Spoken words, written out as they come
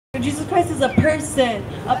Jesus Christ is a person,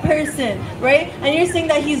 right? And you're saying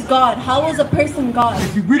that he's God. How is a person God?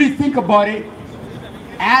 If you really think about it,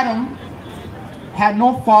 Adam had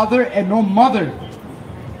no father and no mother.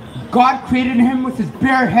 God created him with his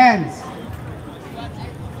bare hands.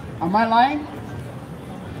 Am I lying?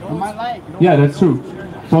 Am I lying? Yeah, that's true.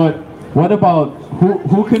 But what about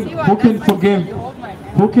who can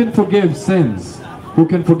forgive sins? Who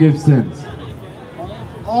can forgive sins?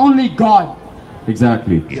 Only God.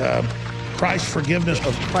 Exactly. Christ's forgiveness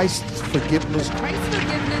of Christ's forgiveness.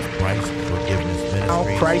 Christ's forgiveness ministry.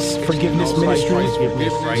 Now Christ's forgiveness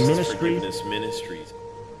Ministries.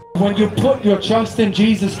 When you put your trust in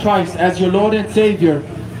Jesus Christ as your Lord and Savior,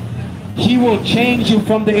 He will change you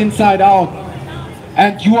from the inside out,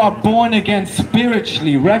 and you are born again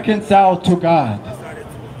spiritually, reconciled to God.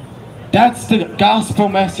 That's the gospel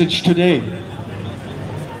message today.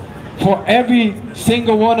 For every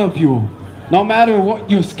single one of you, no matter what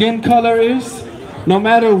your skin color is, no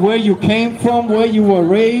matter where you came from, where you were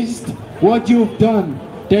raised, what you've done,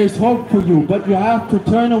 there's hope for you. But you have to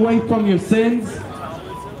turn away from your sins,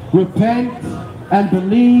 repent, and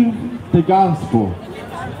believe the gospel.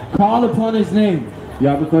 Call upon His name. You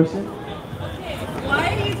have a question?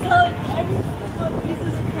 Why are you telling everyone about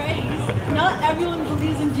Jesus Christ? Not everyone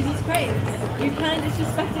believes in Jesus Christ. You're kind of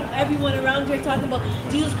disrespecting everyone around here talking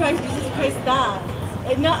about Jesus Christ, that.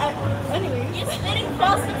 Anyways. You're spitting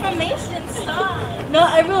false information, stop.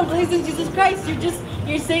 Not everyone believes in Jesus Christ.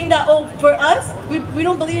 You're saying that, oh, for us, we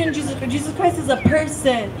don't believe in Jesus. Jesus Christ is a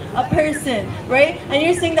person, right? And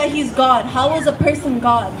you're saying that he's God. How is a person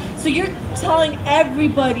God? So you're telling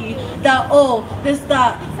everybody that, oh, this,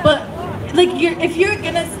 that. But like, if you're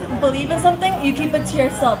gonna believe in something, you keep it to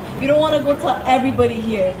yourself. You don't want to go tell everybody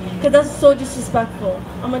here, because that's so disrespectful.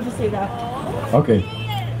 I'm gonna just say that. Okay.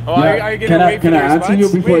 Oh, Yeah. are you gonna wait Can I answer you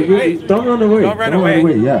before you? Don't run away. Don't run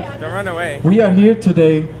away. Yeah. Don't run away. We are here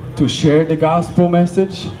today to share the gospel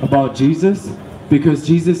message about Jesus, because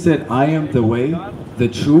Jesus said, "I am the way, the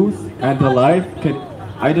truth, and the life."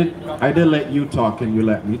 I did let you talk, and you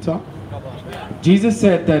let me talk. Jesus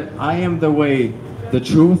said that I am the way, the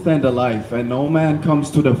truth, and the life, and no man comes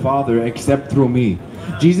to the Father except through me.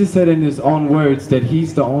 Jesus said in his own words that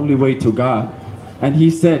he's the only way to God, and he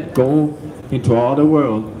said, "Go into all the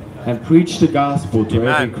world and preach the gospel to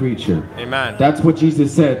every creature." Amen. That's what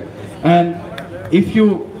Jesus said. And if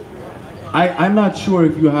you, I'm not sure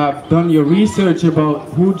if you have done your research about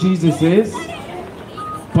who Jesus is,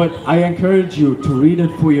 but I encourage you to read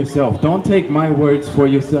it for yourself. Don't take my words for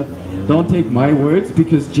yourself. Don't take my words,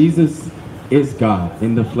 because Jesus is God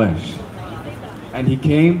in the flesh. And He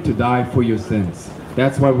came to die for your sins.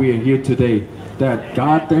 That's why we are here today. That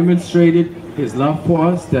God demonstrated His love for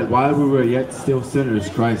us, that while we were yet still sinners,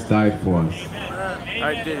 Christ died for us.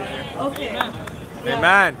 Okay.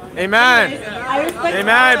 Amen. Amen. I respect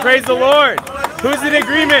Amen. Praise the Lord. Who's in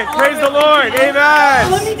agreement? Praise the Lord.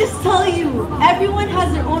 Amen. Let me just tell you, everyone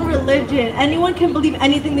has their own religion. Anyone can believe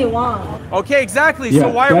anything they want. Okay, exactly. Yeah, so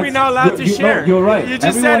why are we not allowed to share? No, you're right. You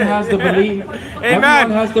just Everyone said it. has the belief. Amen.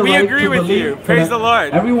 Everyone has the We right agree to with believe. you. Praise the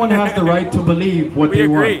Lord. Everyone has the right to believe what We they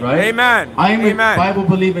agree. want, right? Amen. I'm a Amen.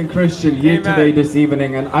 Bible-believing Christian here Amen. today this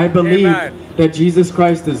evening, and I believe Amen. that Jesus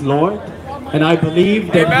Christ is Lord, and I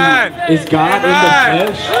believe that Amen. He is God Amen. in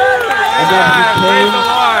the flesh, and that He came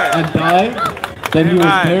and died, that He was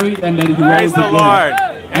Amen. buried, and that He Praise rose the again. Lord.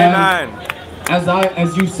 And Amen.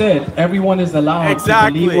 as you said, everyone is allowed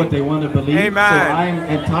Exactly. to believe what they want to believe. Amen. So I'm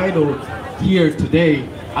entitled here today.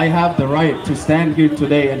 I have the right to stand here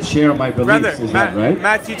today and share my beliefs. Brother, Is that right?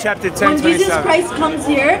 Matthew chapter 10, When Jesus 27. Christ comes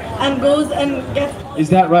here and goes and gets... Is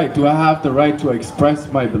that right? Do I have the right to express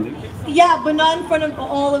my beliefs? Yeah, but not in front of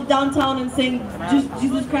all of downtown and saying just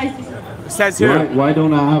Jesus Christ is... Says here. Why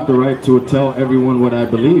don't I have the right to tell everyone what I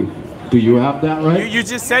believe? Do you have that right? You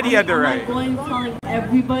just said he had the Am I right. going telling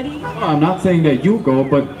everybody? No, I'm not saying that you go,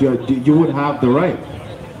 but you would have the right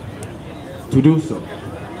to do so.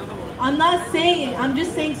 I'm not saying, I'm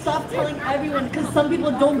just saying stop telling everyone, because some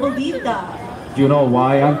people don't believe that. Do you know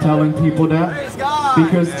why I'm telling people that?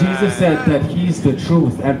 Because Jesus said that He's the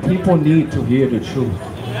truth, and people need to hear the truth.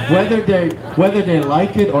 Whether they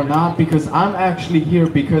like it or not, because I'm actually here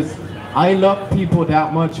because I love people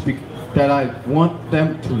that much that I want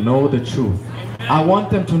them to know the truth. I want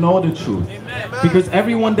them to know the truth. Because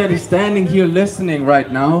everyone that is standing here listening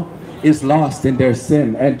right now is lost in their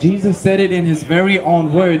sin. And Jesus said it in His very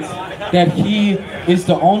own words, that He is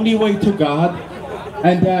the only way to God,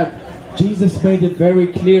 and that Jesus made it very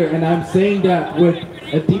clear. And I'm saying that with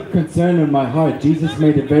a deep concern in my heart. Jesus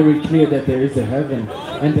made it very clear that there is a heaven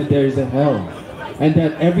and that there is a hell, and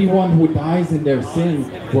that everyone who dies in their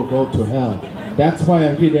sins will go to hell. That's why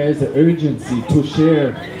there is an urgency to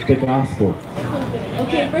share the gospel.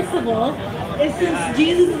 Okay, first of all, since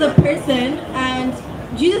Jesus is a person, and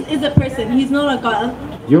Jesus is a person, he's not a God.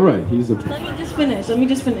 You're right, he's a... Let me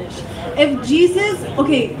just finish. If Jesus,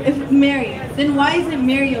 okay, if Mary, then why isn't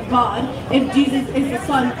Mary a God if Jesus is the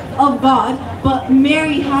son of God, but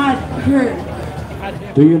Mary had her?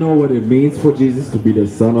 Do you know what it means for Jesus to be the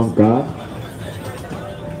Son of God?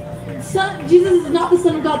 Jesus is not the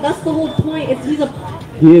son of God, that's the whole point.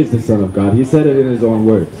 He is the Son of God. He said it in his own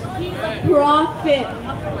words. He's a prophet.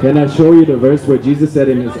 Can I show you the verse where Jesus said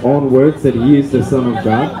in his own words that he is the Son of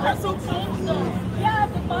God? Yeah,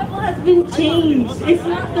 the Bible has been changed. It's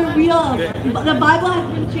not the real. The Bible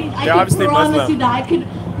has been changed. I can promise you that. I can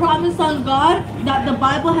promise on God that the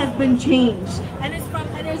Bible has been changed. And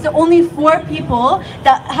there's only 4 people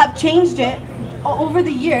that have changed it over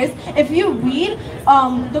the years. If you read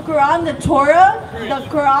the Quran, the Torah, the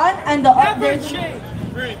Quran, and the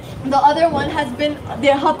other one they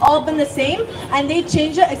have all been the same, and they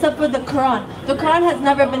changed it except for the Quran. The Quran has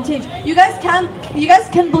never been changed. You guys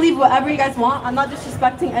can believe whatever you guys want. I'm not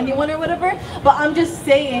disrespecting anyone or whatever, but I'm just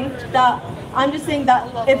saying that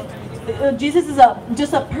if Jesus is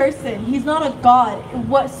just a person, he's not a God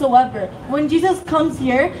whatsoever. When Jesus comes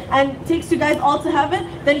here and takes you guys all to heaven,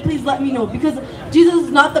 then please let me know, because Jesus is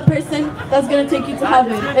not the person that's going to take you to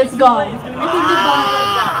heaven. It's God.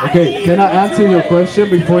 Okay, can I answer your question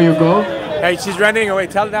before you go? Hey, she's running away.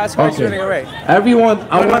 Tell her to ask her. She's running away. I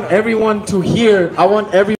want everyone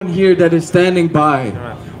here that is standing by.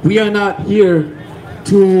 We are not here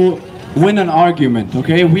to win an argument,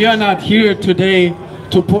 okay? We are not here today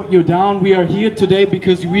to put you down. We are here today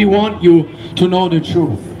because we want you to know the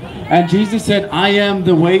truth. And Jesus said, I am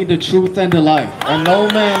the way, the truth, and the life. And no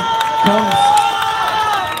man comes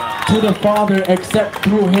to the Father except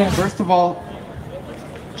through him. First of all,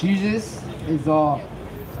 Jesus,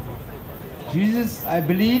 I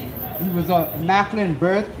believe, he was a immaculate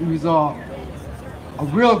birth. He was a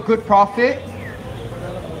real good prophet.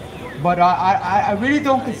 But I really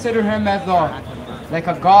don't consider him as like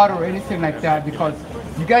a God or anything like that, because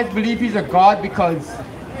you guys believe he's a God because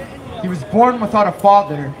he was born without a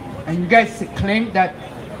father, and you guys claim that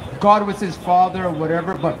God was his father or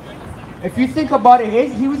whatever. But if you think about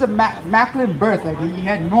it, he was a immaculate birth. Like, he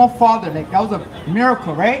had no father. Like, that was a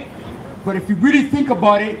miracle, right? But if you really think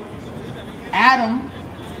about it, Adam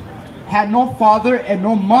had no father and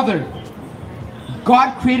no mother.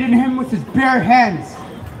 God created him with his bare hands.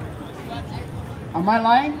 Am I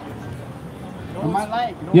lying? Am I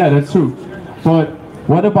lying? Yeah, that's true. But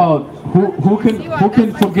what about who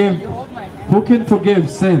can forgive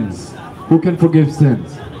sins? Who can forgive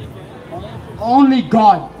sins? Only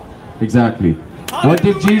God. Exactly. What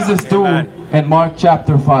did Jesus do in Mark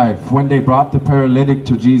chapter 5 when they brought the paralytic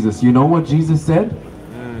to Jesus? You know what Jesus said?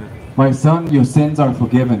 My son, your sins are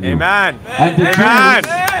forgiven you. Amen. And the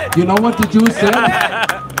Jews, you know what the Jews said?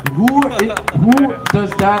 Who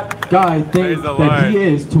does that guy think that he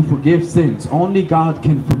is to forgive sins? Only God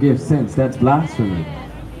can forgive sins. That's blasphemy.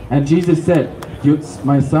 And Jesus said,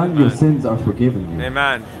 my son, your sins are forgiven you.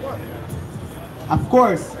 Amen. Of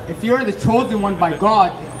course, if you're the chosen one by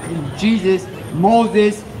God, Jesus,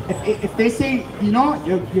 Moses, if they say, you know,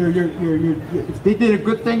 if they did a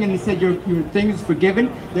good thing and they said your thing is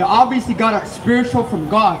forgiven, they obviously got a spiritual from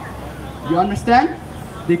God. You understand?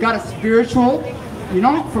 They got a spiritual. You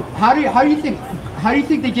know, how do you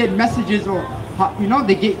think they get messages, or you know,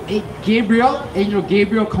 they get angel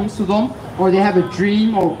Gabriel comes to them, or they have a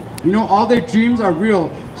dream, or you know, all their dreams are real.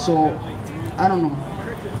 So I don't know.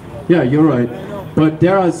 Yeah, you're right. But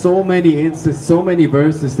there are so many instances, so many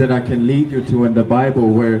verses that I can lead you to in the Bible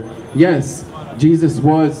where, yes, Jesus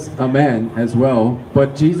was a man as well,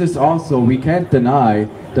 but Jesus also, we can't deny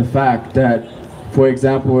the fact that, for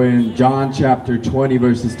example, in John chapter 20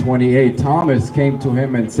 verses 28, Thomas came to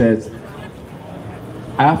him and says,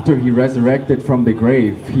 after he resurrected from the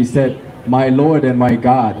grave, he said, my Lord and my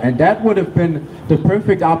God. And that would have been the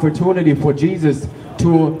perfect opportunity for Jesus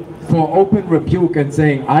for open rebuke and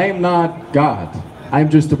saying, I am not God, I'm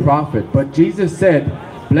just a prophet. But Jesus said,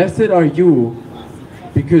 blessed are you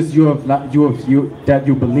because that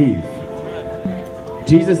you believe.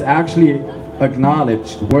 Jesus actually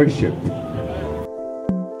acknowledged worship.